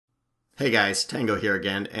Hey guys, Tango here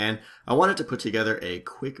again, and I wanted to put together a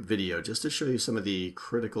quick video just to show you some of the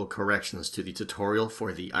critical corrections to the tutorial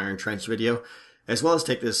for the Iron Trench video, as well as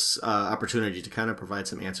take this opportunity to kind of provide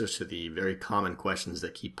some answers to the very common questions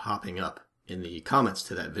that keep popping up in the comments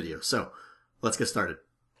to that video. So, let's get started.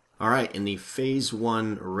 Alright, in the Phase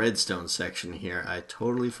 1 redstone section here, I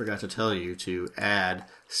totally forgot to tell you to add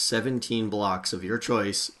 17 blocks of your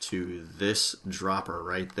choice to this dropper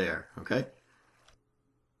right there, okay?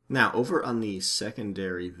 Now, over on the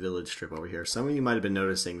secondary village strip over here, some of you might have been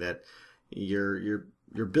noticing that your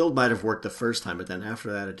build might have worked the first time, but then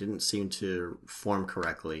after that it didn't seem to form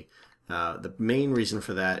correctly. The main reason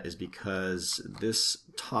for that is because this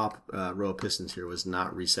top row of pistons here was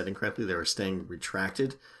not resetting correctly. They were staying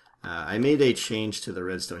retracted. I made a change to the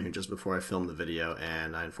redstone here just before I filmed the video,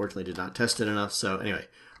 and I unfortunately did not test it enough. So anyway,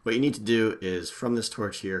 what you need to do is from this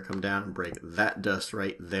torch here, come down and break that dust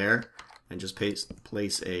right there, and just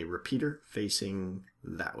place a repeater facing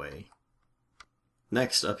that way.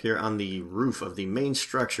 Next, up here on the roof of the main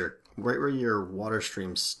structure, right where your water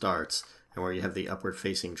stream starts and where you have the upward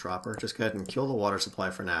facing dropper, just go ahead and kill the water supply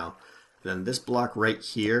for now. Then this block right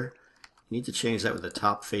here, you need to change that with the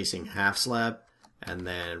top facing half slab and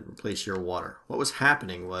then replace your water. What was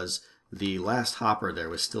happening was the last hopper there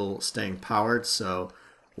was still staying powered, so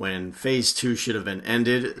when phase 2 should have been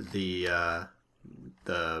ended, the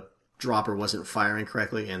dropper wasn't firing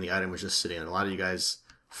correctly and the item was just sitting. And a lot of you guys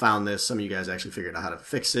found this. Some of you guys actually figured out how to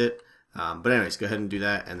fix it. But anyways, go ahead and do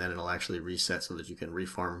that, and then it'll actually reset so that you can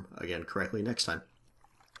reform again correctly next time.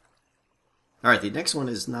 Alright, the next one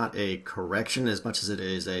is not a correction as much as it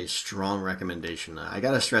is a strong recommendation. I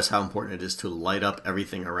gotta stress how important it is to light up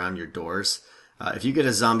everything around your doors. If you get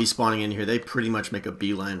a zombie spawning in here, they pretty much make a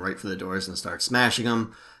beeline right for the doors and start smashing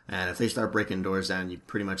them. And if they start breaking doors down, you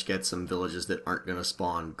pretty much get some villages that aren't going to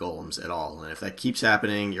spawn golems at all. And if that keeps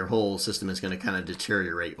happening, your whole system is going to kind of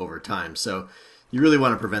deteriorate over time. So you really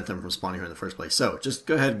want to prevent them from spawning here in the first place. So just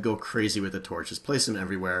go ahead and go crazy with the torches. Place them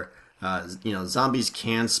everywhere. Zombies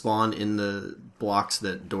can spawn in the blocks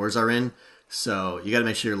that doors are in. So you got to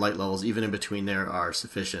make sure your light levels, even in between there, are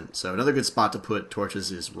sufficient. So another good spot to put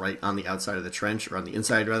torches is right on the outside of the trench, or on the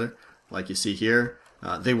inside rather, like you see here.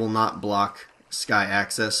 They will not block sky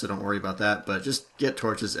access, so don't worry about that. But just get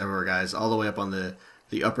torches everywhere, guys, all the way up on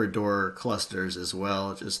the upper door clusters as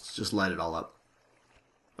well. Just light it all up.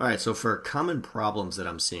 Alright, so for common problems that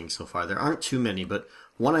I'm seeing so far, there aren't too many, but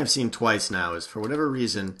one I've seen twice now is for whatever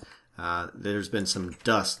reason, there's been some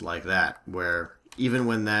dust like that, where even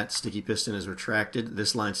when that sticky piston is retracted,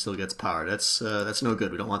 this line still gets power. That's no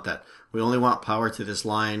good. We don't want that. We only want power to this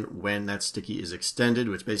line when that sticky is extended,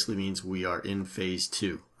 which basically means we are in phase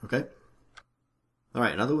 2. Okay?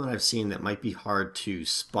 Alright, another one I've seen that might be hard to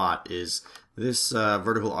spot is this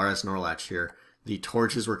vertical RS NOR latch here. The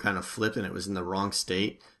torches were kind of flipped and it was in the wrong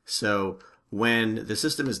state. So when the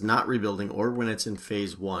system is not rebuilding or when it's in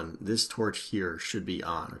phase 1, this torch here should be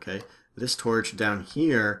on. Okay? This torch down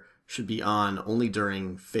here should be on only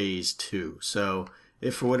during phase 2. So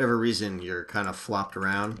if for whatever reason you're kind of flopped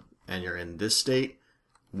around and you're in this state,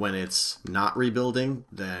 when it's not rebuilding,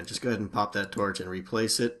 then just go ahead and pop that torch and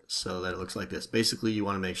replace it so that it looks like this. Basically, you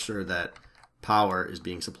want to make sure that power is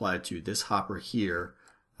being supplied to this hopper here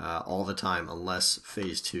all the time unless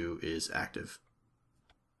phase 2 is active.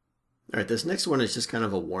 Alright, this next one is just kind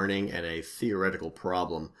of a warning and a theoretical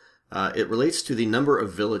problem. It relates to the number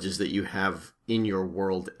of villages that you have in your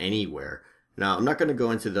world anywhere. Now, I'm not going to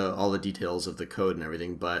go into all the details of the code and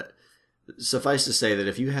everything, but suffice to say that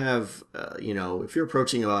if you have, if you're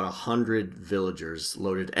approaching about 100 villagers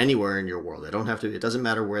loaded anywhere in your world, it doesn't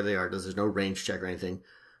matter where they are, there's no range check or anything,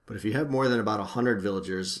 but if you have more than about 100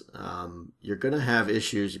 villagers, you're going to have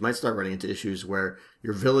issues. You might start running into issues where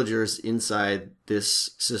your villagers inside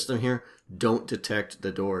this system here don't detect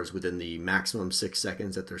the doors within the maximum 6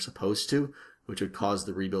 seconds that they're supposed to, which would cause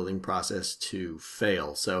the rebuilding process to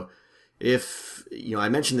fail. So if, I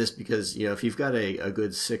mention this because, if you've got a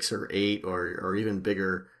good 6 or 8 or even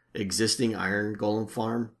bigger existing iron golem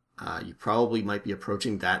farm, you probably might be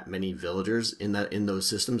approaching that many villagers in those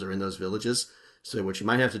systems or in those villages. So what you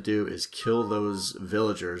might have to do is kill those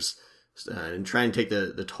villagers and try and take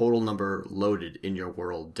the total number loaded in your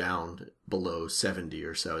world down below 70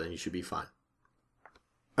 or so, then you should be fine.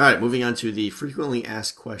 Alright, moving on to the frequently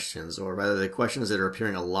asked questions, or rather the questions that are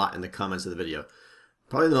appearing a lot in the comments of the video.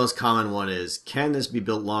 Probably the most common one is, can this be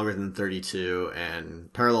built longer than 32?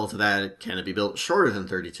 And parallel to that, can it be built shorter than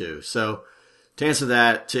 32? So to answer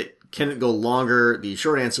that, can it go longer? The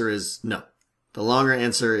short answer is no. The longer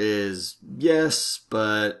answer is yes,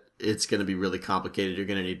 but it's going to be really complicated. You're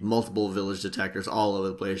going to need multiple village detectors all over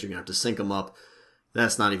the place. You're going to have to sync them up.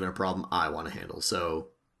 that's not even a problem I want to handle. So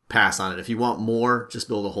pass on it. If you want more, just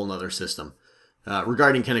build a whole nother system.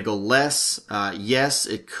 Regarding can it go less? Yes,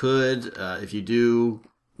 it could. If you do,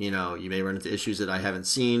 you may run into issues that I haven't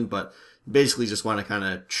seen, but basically just want to kind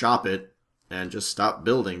of chop it and just stop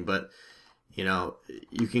building. But,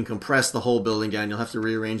 you can compress the whole building down. You'll have to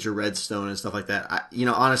rearrange your redstone and stuff like that.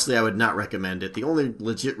 Honestly, I would not recommend it. The only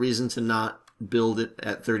legit reason to not build it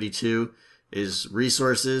at 32 is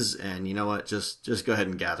resources, and you know what? Just go ahead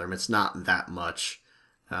and gather them. It's not that much.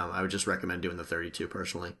 I would just recommend doing the 32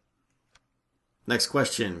 personally. Next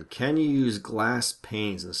question. Can you use glass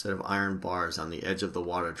panes instead of iron bars on the edge of the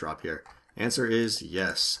water drop here? Answer is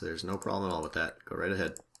yes. There's no problem at all with that. Go right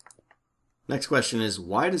ahead. Next question is,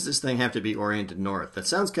 why does this thing have to be oriented north? That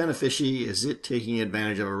sounds kind of fishy. Is it taking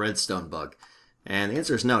advantage of a redstone bug? And the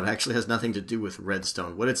answer is no. It actually has nothing to do with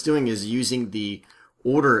redstone. What it's doing is using the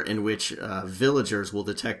order in which villagers will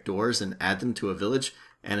detect doors and add them to a village,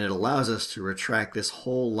 and it allows us to retract this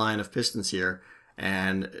whole line of pistons here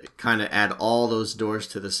and kind of add all those doors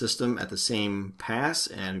to the system at the same pass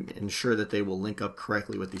and ensure that they will link up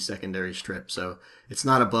correctly with the secondary strip. So it's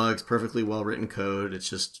not a bug. It's perfectly well written code. It's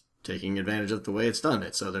just taking advantage of the way it's done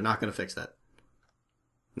it. So they're not going to fix that.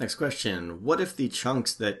 Next question. What if the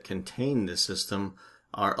chunks that contain this system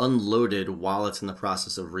are unloaded while it's in the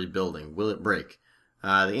process of rebuilding? Will it break?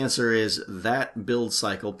 The answer is that build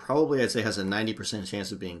cycle probably I'd say has a 90%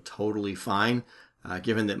 chance of being totally fine,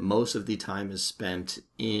 given that most of the time is spent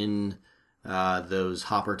in those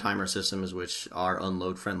hopper timer systems, which are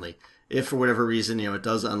unload friendly. If for whatever reason it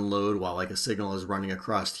does unload while like a signal is running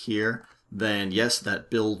across here, then yes, that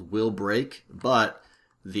build will break, but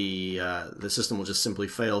the system will just simply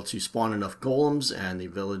fail to spawn enough golems, and the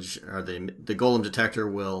village or the golem detector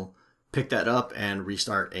will pick that up and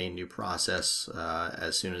restart a new process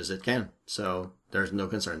as soon as it can. So there's no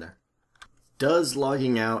concern there. Does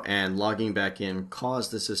logging out and logging back in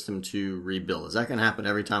cause the system to rebuild? Is that going to happen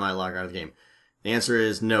every time I log out of the game? The answer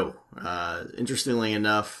is no. Interestingly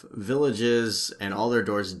enough, villages and all their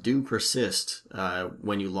doors do persist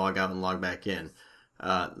when you log out and log back in.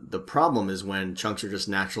 The problem is when chunks are just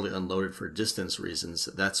naturally unloaded for distance reasons.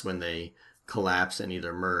 That's when they collapse and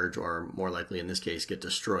either merge or, more likely in this case, get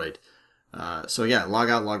destroyed. So yeah, log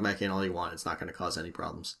out, log back in all you want. It's not going to cause any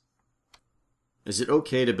problems. Is it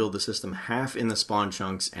okay to build the system half in the spawn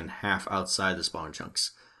chunks and half outside the spawn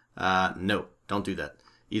chunks? No, don't do that.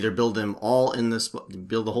 Either build them all in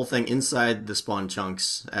build the whole thing inside the spawn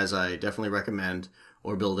chunks, as I definitely recommend,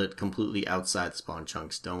 or build it completely outside the spawn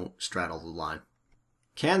chunks. Don't straddle the line.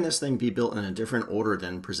 Can this thing be built in a different order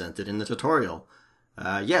than presented in the tutorial?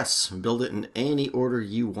 Yes, build it in any order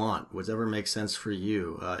you want, whatever makes sense for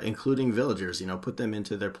you, including villagers. Put them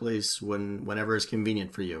into their place whenever is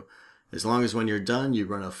convenient for you. As long as when you're done, you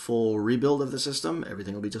run a full rebuild of the system,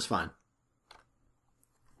 everything will be just fine.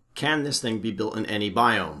 Can this thing be built in any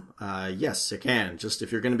biome? Yes, it can. Just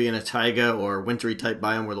if you're going to be in a taiga or wintry type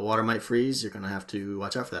biome where the water might freeze, you're going to have to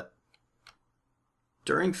watch out for that.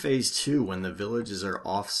 During phase 2, when the villages are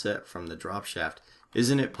offset from the drop shaft,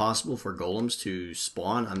 isn't it possible for golems to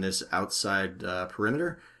spawn on this outside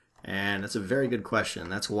perimeter? And that's a very good question.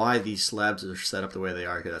 That's why these slabs are set up the way they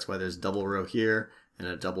are here. That's why there's double row here and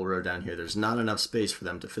a double row down here. There's not enough space for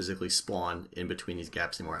them to physically spawn in between these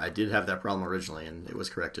gaps anymore. I did have that problem originally, and it was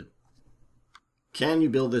corrected. Can you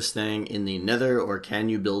build this thing in the nether, or can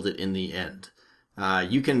you build it in the end?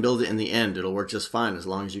 You can build it in the end. It'll work just fine as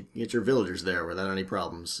long as you get your villagers there without any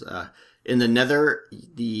problems. In the nether,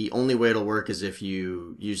 the only way it'll work is if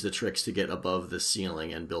you use the tricks to get above the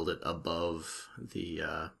ceiling and build it above the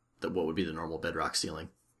what would be the normal bedrock ceiling.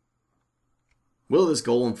 Will this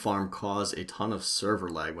golem farm cause a ton of server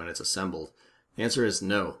lag when it's assembled? The answer is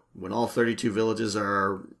no. When all 32 villages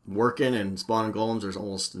are working and spawning golems, there's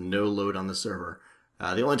almost no load on the server.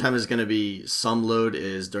 The only time there's going to be some load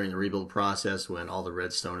is during the rebuild process when all the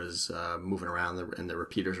redstone is moving around and the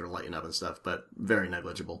repeaters are lighting up and stuff, but very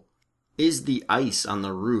negligible. Is the ice on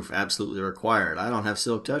the roof absolutely required? I don't have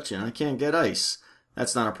silk touch and I can't get ice.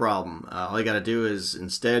 That's not a problem. All you got to do is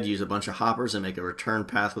instead use a bunch of hoppers and make a return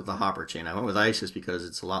path with the hopper chain. I went with ice just because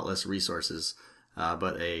it's a lot less resources,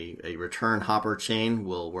 but a return hopper chain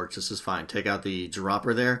will work just as fine. Take out the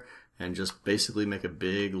dropper there and just basically make a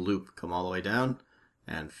big loop, come all the way down,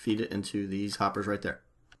 and feed it into these hoppers right there.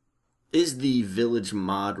 Is the village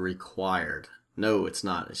mod required? No, it's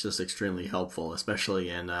not. It's just extremely helpful, especially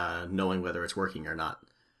in knowing whether it's working or not.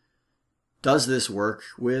 Does this work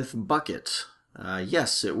with Bucket?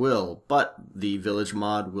 Yes, it will, but the village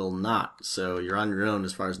mod will not. So you're on your own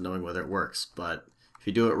as far as knowing whether it works. But if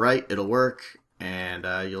you do it right, it'll work, and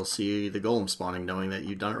you'll see the golem spawning knowing that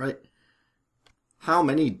you've done it right. How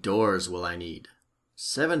many doors will I need?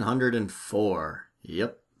 704.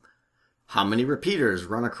 Yep. How many repeaters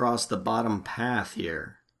run across the bottom path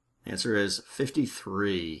here? Answer is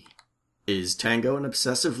 53. Is Tango an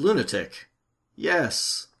obsessive lunatic?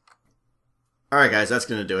 Yes. Alright guys, that's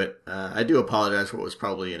going to do it. I do apologize for what was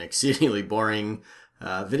probably an exceedingly boring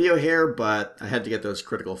video here, but I had to get those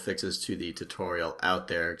critical fixes to the tutorial out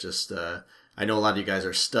there. Just, I know a lot of you guys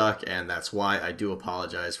are stuck, and that's why I do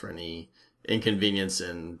apologize for any inconvenience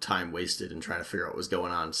and time wasted in trying to figure out what was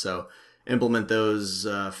going on. So implement those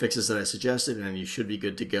fixes that I suggested, and you should be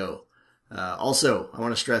good to go. Also, I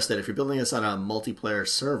want to stress that if you're building this on a multiplayer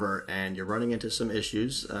server and you're running into some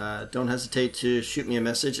issues, don't hesitate to shoot me a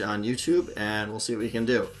message on YouTube and we'll see what we can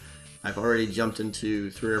do. I've already jumped into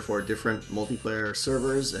 3 or 4 different multiplayer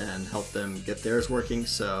servers and helped them get theirs working,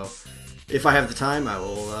 so if I have the time,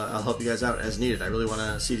 I'll help you guys out as needed. I really want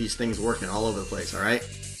to see these things working all over the place, alright?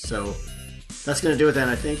 So that's going to do it then,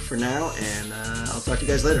 I think, for now, and I'll talk to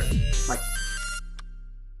you guys later. Bye.